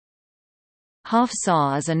HOFF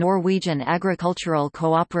SA is a Norwegian agricultural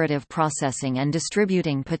cooperative processing and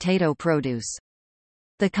distributing potato produce.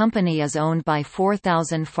 The company is owned by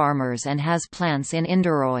 4,000 farmers and has plants in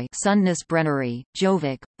Inderøy, Sundnesbrenneri,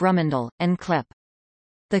 Gjøvik, Brumunddal, and Klepp.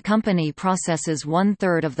 The company processes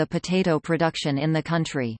one-third of the potato production in the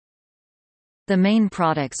country. The main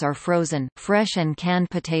products are frozen, fresh and canned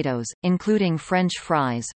potatoes, including French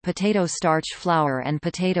fries, potato starch flour and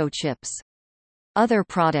potato chips. Other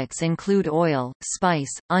products include oil,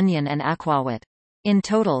 spice, onion and aquavit. In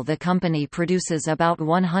total the company produces about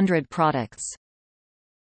 100 products.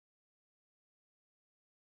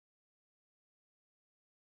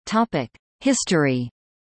 History.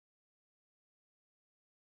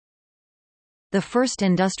 The first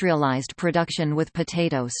industrialized production with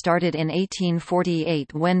potato started in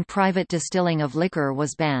 1848 when private distilling of liquor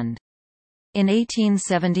was banned. In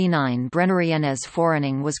 1879 Brenneriennes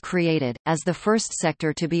Forening was created, as the first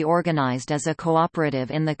sector to be organized as a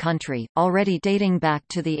cooperative in the country, already dating back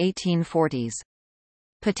to the 1840s.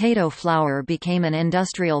 Potato flour became an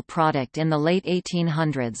industrial product in the late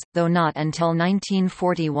 1800s, though not until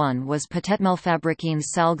 1941 was Potetmelfabrikkens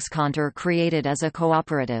Salgskontor created as a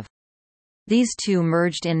cooperative. These two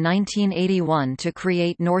merged in 1981 to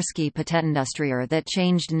create Norske Potetindustrier that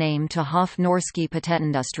changed name to HOFF Norske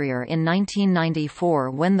Potetindustrier in 1994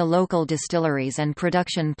 when the local distilleries and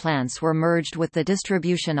production plants were merged with the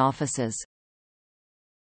distribution offices.